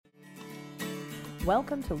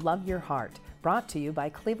Welcome to Love Your Heart, brought to you by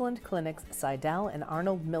Cleveland Clinic's Seidel and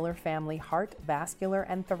Arnold Miller Family Heart, Vascular,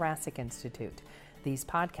 and Thoracic Institute. These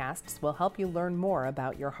podcasts will help you learn more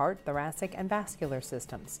about your heart, thoracic, and vascular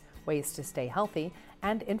systems, ways to stay healthy,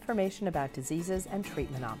 and information about diseases and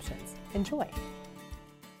treatment options. Enjoy.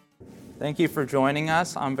 Thank you for joining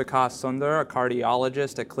us. I'm Vikas Sunder, a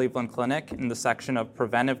cardiologist at Cleveland Clinic in the section of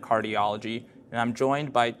preventive cardiology, and I'm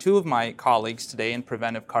joined by two of my colleagues today in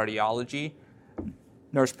preventive cardiology,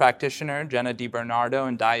 nurse practitioner Jenna DiBernardo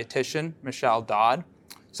and dietitian Michelle Dodd.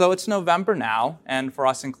 So it's November now, and for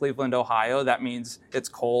us in Cleveland, Ohio, that means it's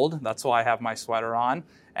cold. That's why I have my sweater on.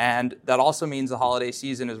 And that also means the holiday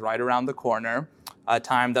season is right around the corner, a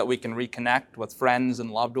time that we can reconnect with friends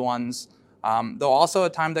and loved ones, though also a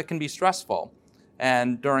time that can be stressful,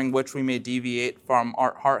 and during which we may deviate from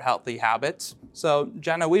our heart-healthy habits. So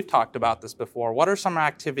Jenna, we've talked about this before. What are some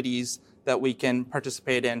activities that we can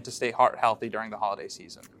participate in to stay heart healthy during the holiday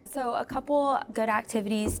season? So a couple good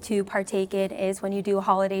activities to partake in is when you do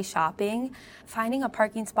holiday shopping, finding a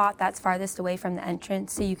parking spot that's farthest away from the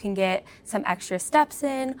entrance so you can get some extra steps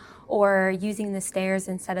in, or using the stairs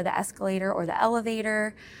instead of the escalator or the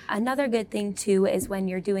elevator. Another good thing too is when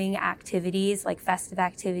you're doing activities like festive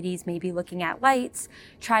activities, maybe looking at lights,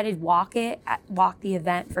 try to walk the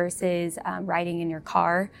event versus riding in your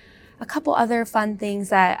car. A couple other fun things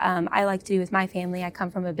that I like to do with my family. I come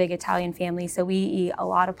from a big Italian family, so we eat a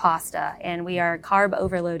lot of pasta, and we are carb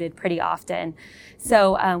overloaded pretty often.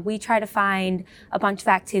 So we try to find a bunch of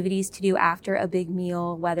activities to do after a big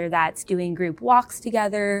meal, whether that's doing group walks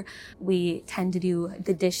together. We tend to do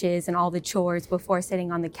the dishes and all the chores before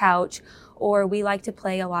sitting on the couch, or we like to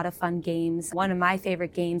play a lot of fun games. One of my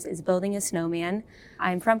favorite games is building a snowman.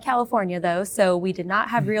 I'm from California though, so we did not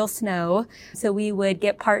have real snow. So we would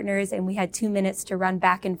get partners and we had 2 minutes to run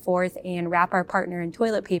back and forth and wrap our partner in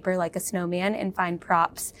toilet paper like a snowman and find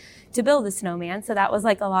props to build a snowman. So that was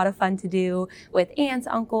like a lot of fun to do with aunts,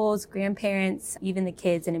 uncles, grandparents, even the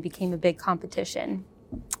kids, and it became a big competition.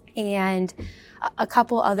 And a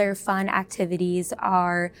couple other fun activities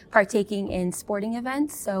are partaking in sporting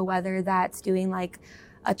events. So whether that's doing like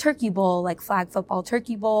a turkey bowl, like flag football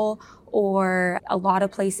turkey bowl, or a lot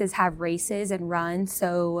of places have races and runs.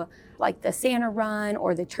 So like the Santa run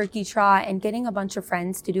or the turkey trot, and getting a bunch of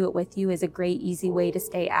friends to do it with you is a great, easy way to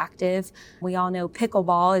stay active. We all know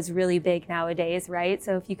pickleball is really big nowadays, right?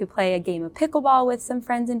 So if you could play a game of pickleball with some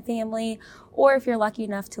friends and family, or if you're lucky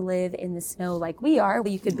enough to live in the snow like we are,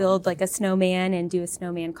 you could build like a snowman and do a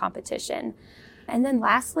snowman competition. And then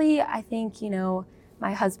lastly, I think,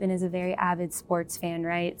 my husband is a very avid sports fan,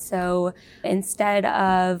 right? So instead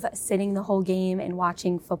of sitting the whole game and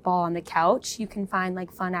watching football on the couch, you can find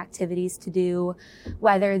like fun activities to do,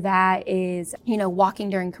 whether that is, walking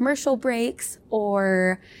during commercial breaks,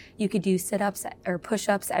 or you could do sit-ups or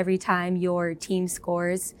push-ups every time your team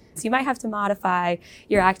scores. So you might have to modify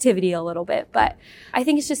your activity a little bit, but I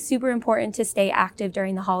think it's just super important to stay active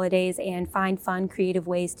during the holidays and find fun, creative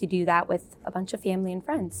ways to do that with a bunch of family and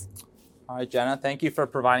friends. All right, Jenna, thank you for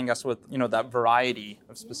providing us with, that variety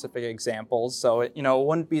of specific examples. So, it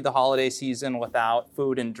wouldn't be the holiday season without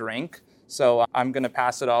food and drink. So I'm going to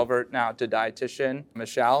pass it over now to dietitian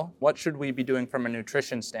Michelle. What should we be doing from a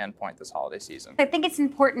nutrition standpoint this holiday season? I think it's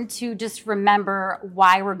important to just remember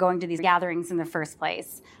why we're going to these gatherings in the first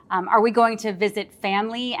place. Are we going to visit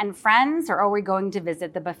family and friends, or are we going to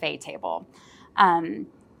visit the buffet table?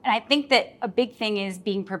 And I think that a big thing is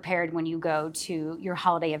being prepared when you go to your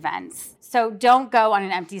holiday events. So don't go on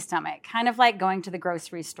an empty stomach, kind of like going to the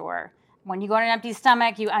grocery store. When you go on an empty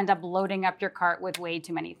stomach, you end up loading up your cart with way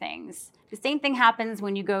too many things. The same thing happens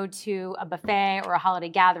when you go to a buffet or a holiday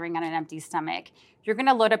gathering on an empty stomach. You're going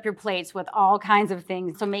to load up your plates with all kinds of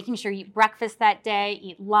things. So making sure you eat breakfast that day,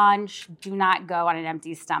 eat lunch, do not go on an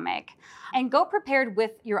empty stomach. And go prepared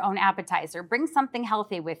with your own appetizer. Bring something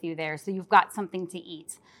healthy with you there so you've got something to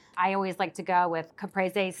eat. I always like to go with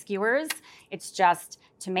caprese skewers. It's just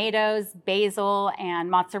tomatoes, basil,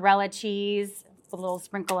 and mozzarella cheese. A little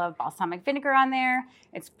sprinkle of balsamic vinegar on there.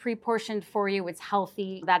 It's pre-portioned for you. It's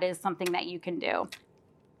healthy. That is something that you can do.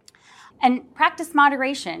 And practice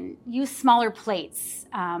moderation. Use smaller plates,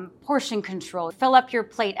 portion control. Fill up your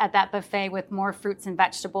plate at that buffet with more fruits and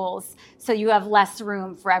vegetables so you have less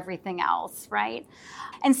room for everything else, right?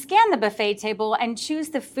 And scan the buffet table and choose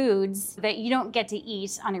the foods that you don't get to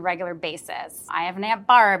eat on a regular basis. I have an Aunt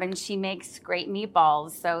Barb and she makes great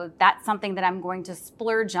meatballs, so that's something that I'm going to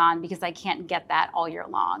splurge on because I can't get that all year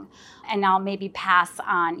long. And I'll maybe pass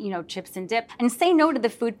on, chips and dip, and say no to the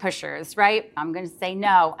food pushers, right? I'm going to say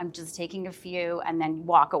no, I'm just taking a few and then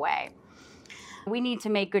walk away. We need to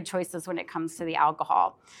make good choices when it comes to the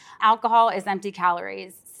alcohol. Alcohol is empty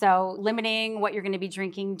calories. So limiting what you're going to be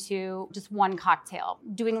drinking to just one cocktail.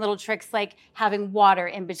 Doing little tricks like having water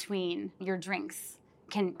in between your drinks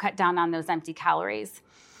can cut down on those empty calories.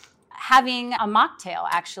 Having a mocktail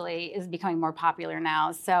actually is becoming more popular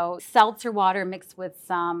now. So seltzer water mixed with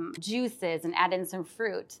some juices and add in some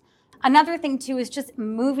fruit. Another thing too is just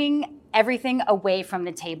moving everything away from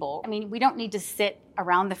the table. I mean, we don't need to sit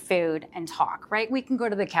around the food and talk, right? We can go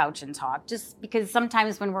to the couch and talk, just because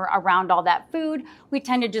sometimes when we're around all that food, we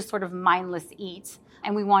tend to just sort of mindless eat,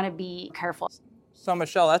 and we want to be careful. So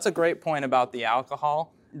Michelle, that's a great point about the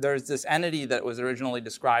alcohol. There's this entity that was originally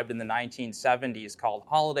described in the 1970s called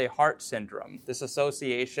holiday heart syndrome. This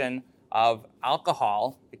association of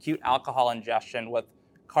alcohol, acute alcohol ingestion, with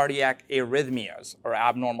cardiac arrhythmias or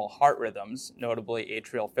abnormal heart rhythms, notably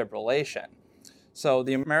atrial fibrillation. So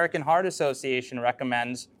the American Heart Association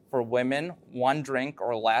recommends for women 1 drink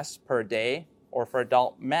or less per day, or for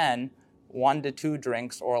adult men 1 to 2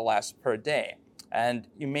 drinks or less per day. And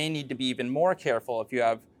you may need to be even more careful if you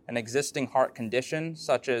have an existing heart condition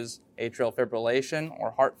such as atrial fibrillation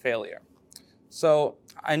or heart failure. So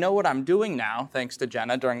I know what I'm doing now, thanks to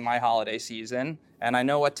Jenna, during my holiday season, and I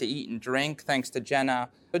know what to eat and drink, thanks to Jenna.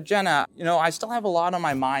 But Jenna, I still have a lot on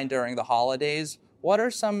my mind during the holidays. What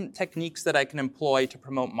are some techniques that I can employ to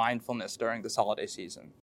promote mindfulness during this holiday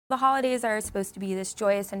season? The holidays are supposed to be this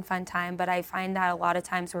joyous and fun time, but I find that a lot of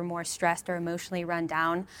times we're more stressed or emotionally run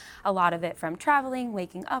down. A lot of it from traveling,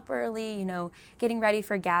 waking up early, getting ready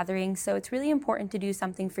for gatherings. So it's really important to do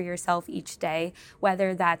something for yourself each day,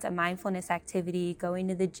 whether that's a mindfulness activity, going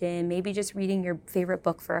to the gym, maybe just reading your favorite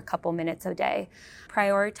book for a couple minutes a day.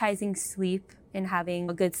 Prioritizing sleep and having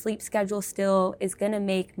a good sleep schedule still is going to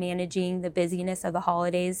make managing the busyness of the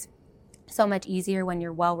holidays so much easier when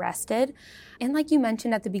you're well rested. And like you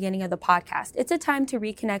mentioned at the beginning of the podcast, it's a time to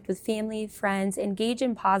reconnect with family, friends, engage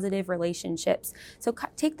in positive relationships. So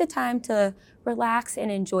take the time to relax and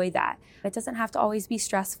enjoy that. It doesn't have to always be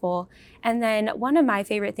stressful. And then one of my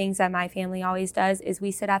favorite things that my family always does is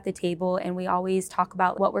we sit at the table and we always talk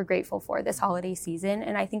about what we're grateful for this holiday season.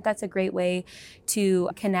 And I think that's a great way to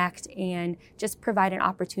connect and just provide an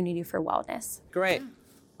opportunity for wellness. Great.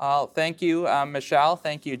 Thank you, Michelle.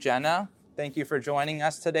 Thank you, Jenna. Thank you for joining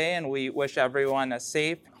us today, and we wish everyone a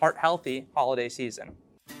safe, heart-healthy holiday season.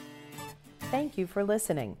 Thank you for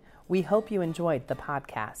listening. We hope you enjoyed the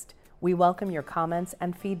podcast. We welcome your comments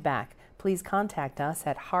and feedback. Please contact us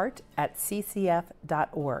at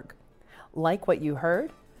heart@ccf.org. Like what you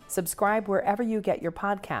heard? Subscribe wherever you get your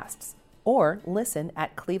podcasts, or listen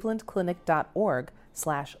at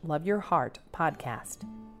clevelandclinic.org/loveyourheartpodcast.